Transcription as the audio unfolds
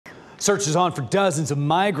Search is on for dozens of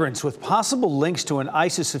migrants with possible links to an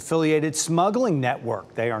ISIS-affiliated smuggling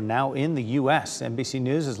network. They are now in the U.S. NBC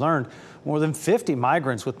News has learned more than 50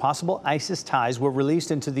 migrants with possible ISIS ties were released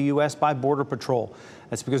into the U.S. by Border Patrol.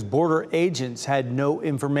 That's because border agents had no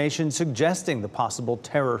information suggesting the possible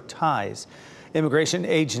terror ties. Immigration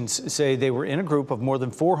agents say they were in a group of more than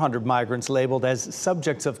 400 migrants labeled as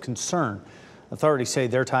subjects of concern. Authorities say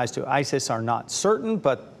their ties to ISIS are not certain,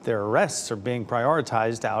 but their arrests are being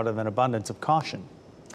prioritized out of an abundance of caution.